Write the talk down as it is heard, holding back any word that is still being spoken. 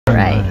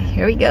Alright,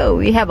 here we go.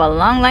 We have a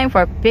long line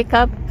for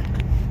pickup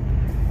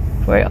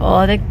for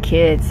all the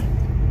kids.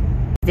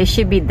 They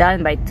should be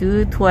done by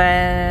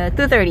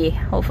 2:30,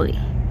 hopefully.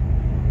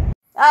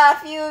 A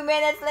few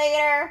minutes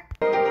later.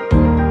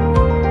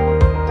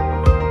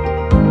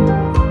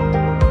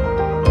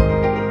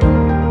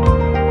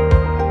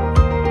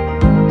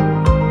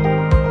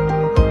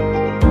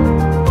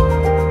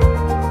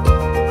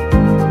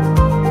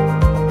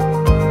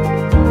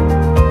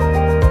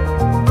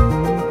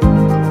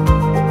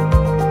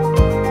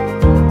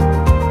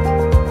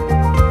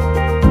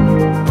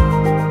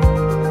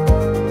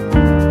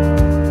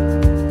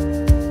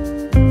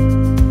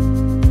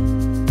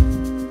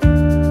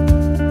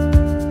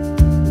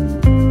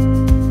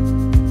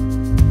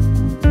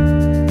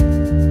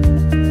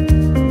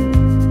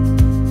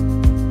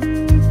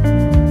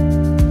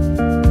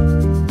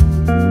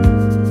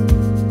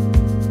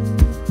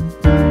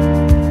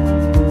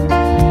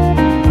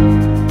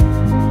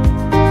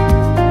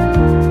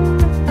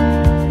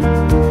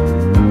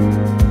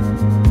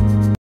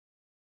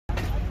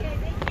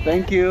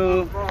 Thank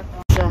you.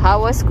 So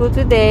how was school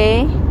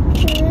today?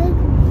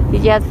 Good.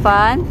 Did you have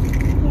fun?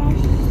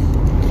 Yes.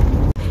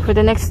 For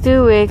the next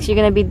 2 weeks, you're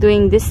gonna be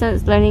doing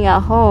distance learning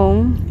at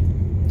home,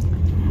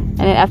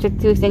 and then after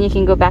 2 weeks, then you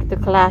can go back to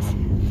class.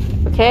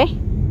 Okay?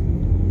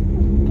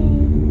 Okay.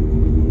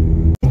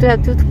 You have to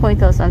have 2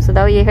 pointers on, so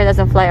that way your hair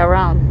doesn't fly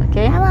around.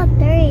 Okay? How about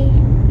 3?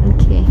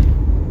 Okay.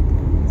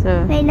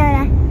 So Wait,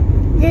 no.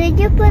 Did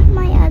you put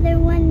my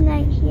other one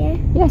right here?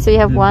 yeah, so you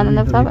have one on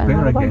the top and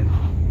one on the again.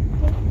 bottom.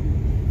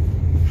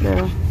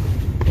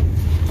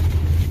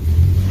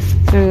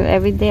 So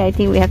every day, I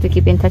think we have to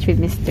keep in touch with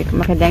Mr.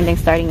 Makadangdang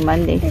starting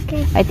Monday.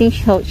 Okay. I think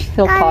he'll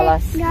call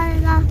us. Got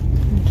it off.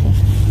 Okay.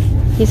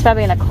 He's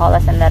probably gonna call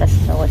us and let us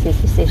know what his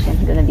decision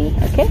is gonna be.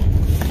 Okay.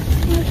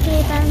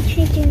 Okay, but I'm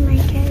changing my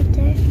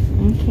character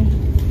Okay.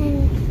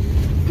 and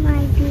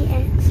my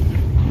BX.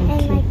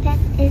 And my pet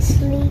is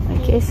sleeping.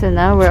 Okay. So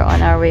now we're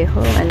on our way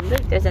home, and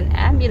look, there's an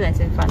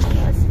ambulance in front of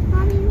us.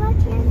 Mommy,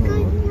 what's your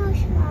good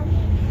news, Mommy?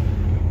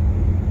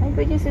 My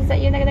good news is that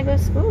you're not gonna go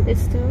to school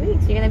this 2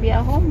 weeks. You're gonna be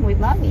at home with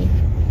mommy.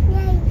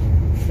 Yay.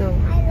 So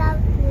I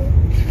love you.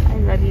 I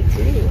love you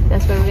too.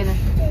 That's why we're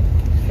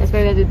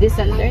gonna do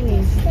distant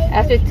learning.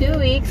 After 2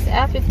 weeks,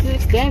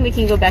 then we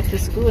can go back to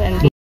school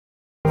and be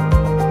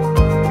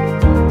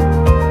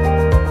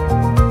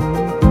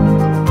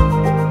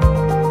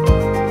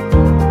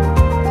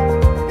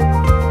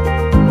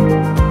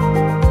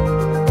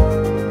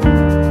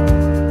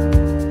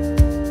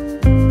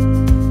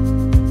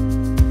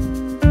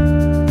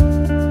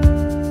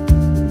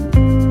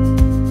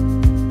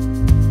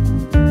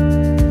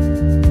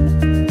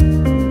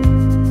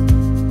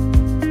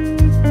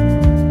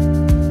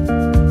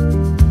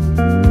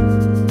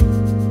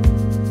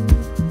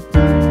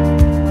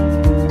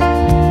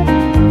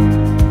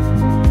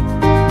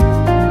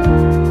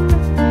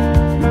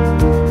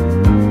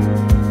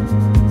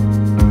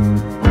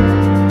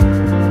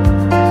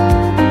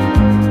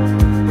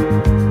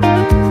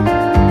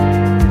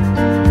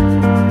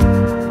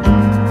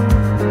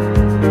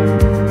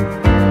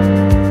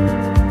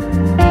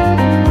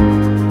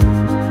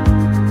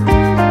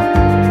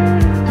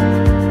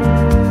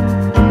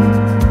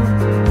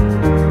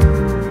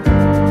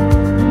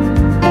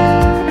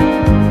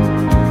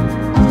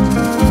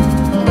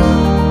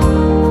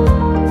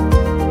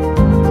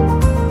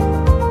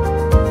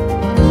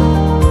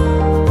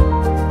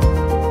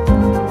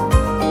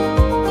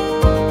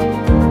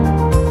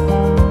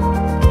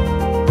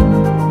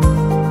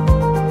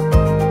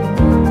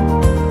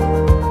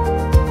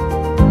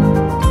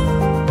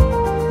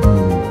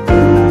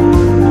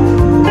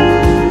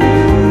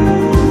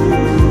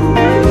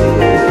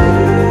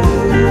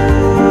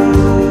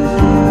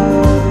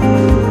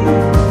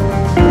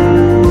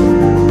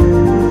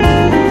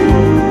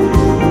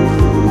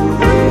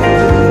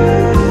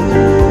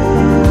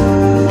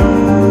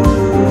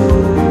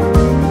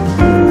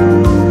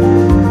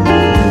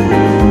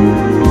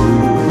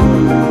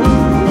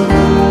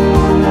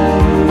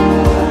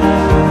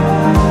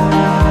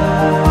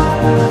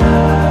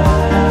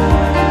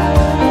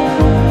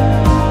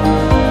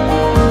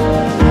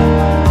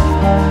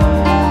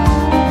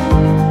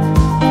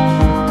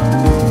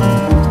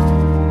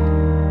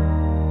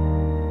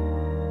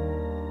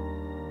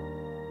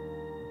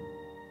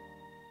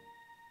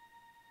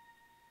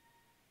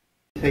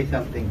Say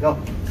something.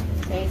 Go.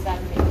 say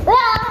something.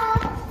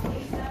 Ah!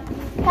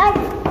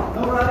 Cut.